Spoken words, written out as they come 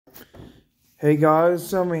Hey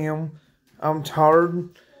guys, I'm tired.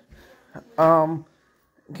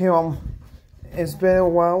 It's been a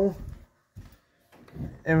while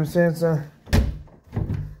ever since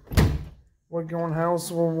we're going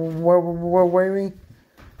house. We're waiting,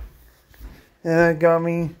 and I got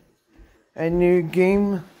me a new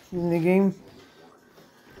game.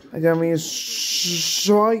 I got me a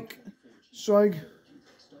strike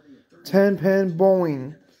 10-pin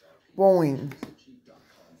bowling.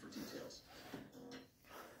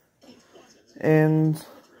 And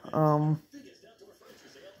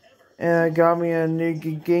I got me a new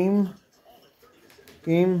game.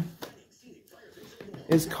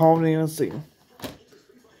 It's called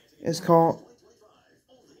It's called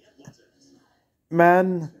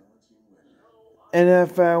Madden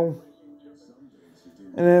NFL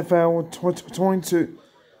 22.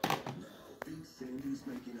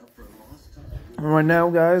 Right now,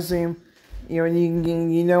 guys, I'm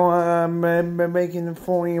making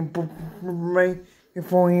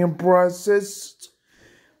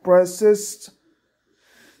breakfast.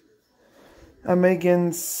 I'm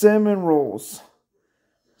making cinnamon rolls.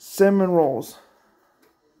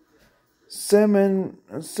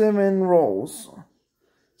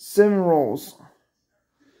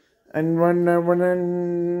 And when I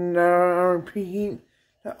preheat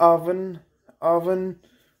the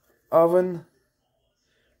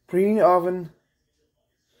preheat oven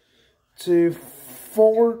to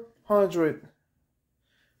 400.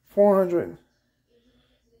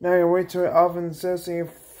 Now you wait till the oven says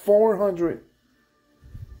 400.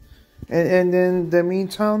 And then the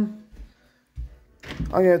meantime,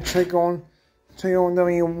 I gotta take on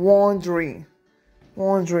the laundry.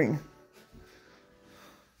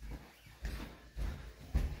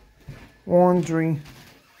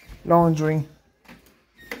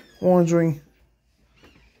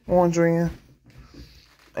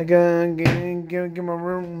 I gotta get my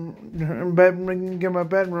room, get my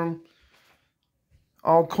bedroom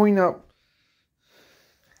all clean up.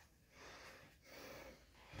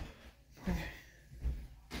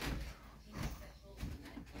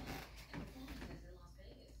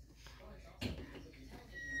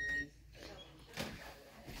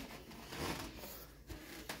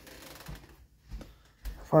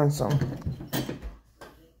 Find some.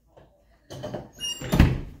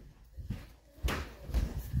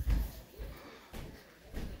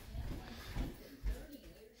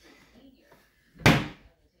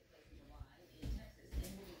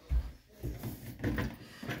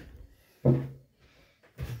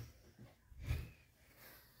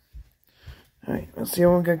 Alright, let's see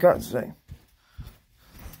what I got today.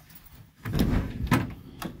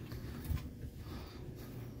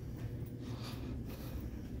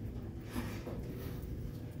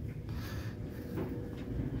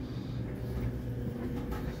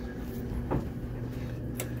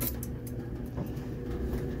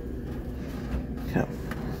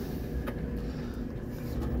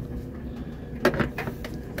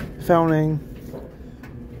 Founding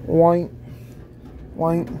white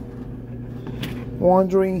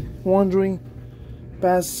laundry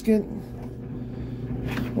basket.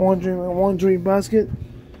 Laundry basket.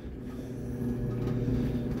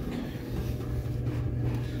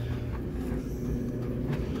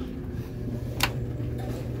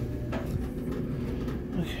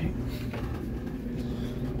 Okay.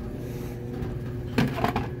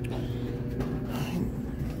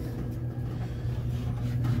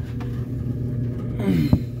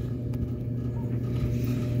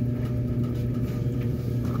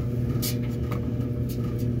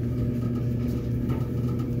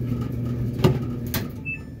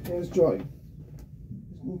 Here's Joy.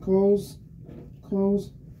 Close.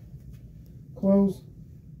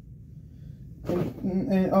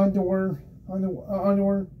 And underwear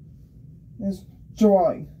is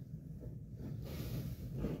Joy.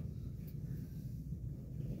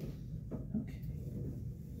 Okay.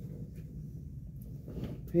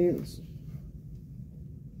 Pants.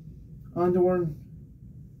 Underwear.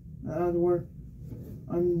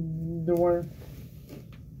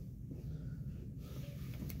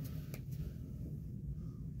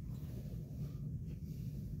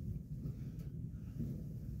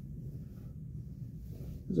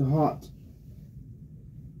 It's hot.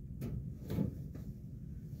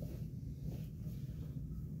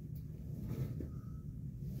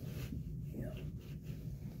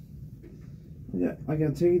 Yeah, I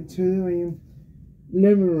can take it to the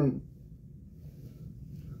living room.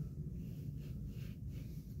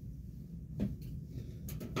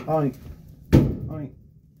 Alright.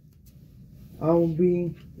 I'll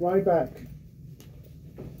be right back.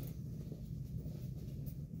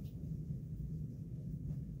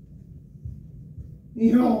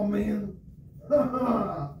 Yo, man.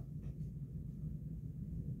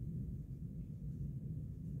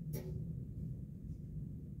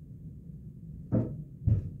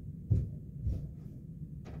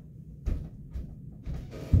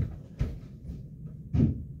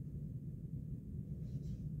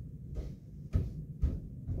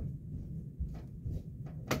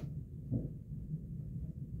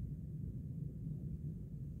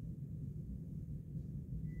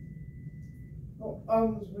 Oh, I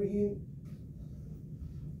was being.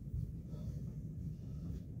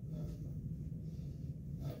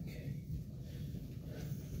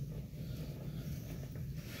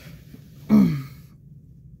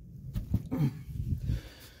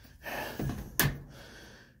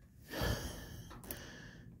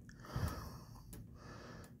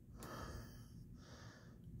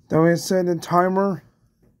 Then we set the timer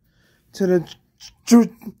to the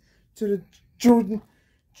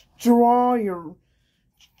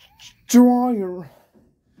dryer.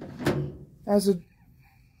 As a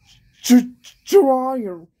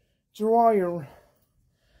dryer. DRYER.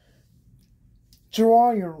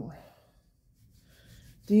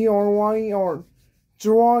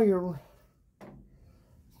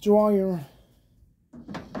 Dryer.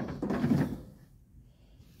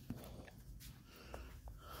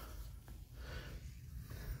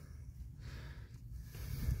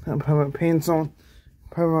 I put my pants on.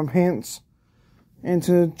 Put my pants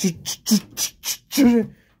into the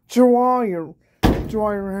dryer.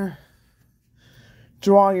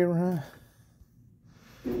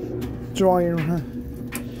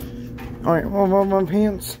 Alright, well, my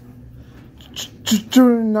pants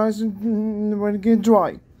nice and ready to get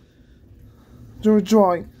dry.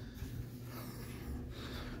 Dry.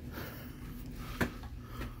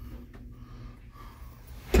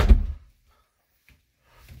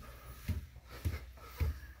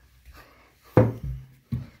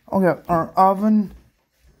 Okay, our oven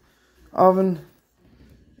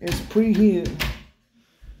is preheated.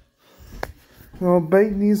 We'll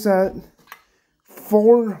bake these at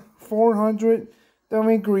 400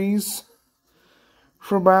 degrees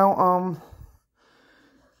for about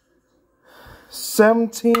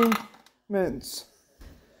 17 minutes.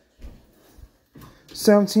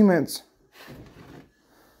 17 minutes.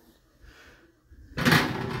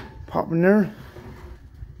 Pop in there.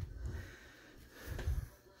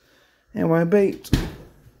 And when I baked,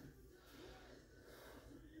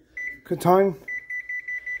 good time.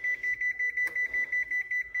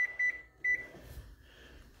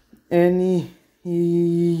 And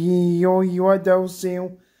you are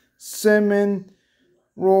dosing cinnamon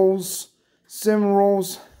rolls.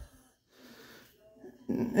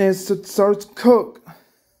 It starts to cook.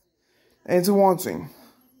 It's wanting.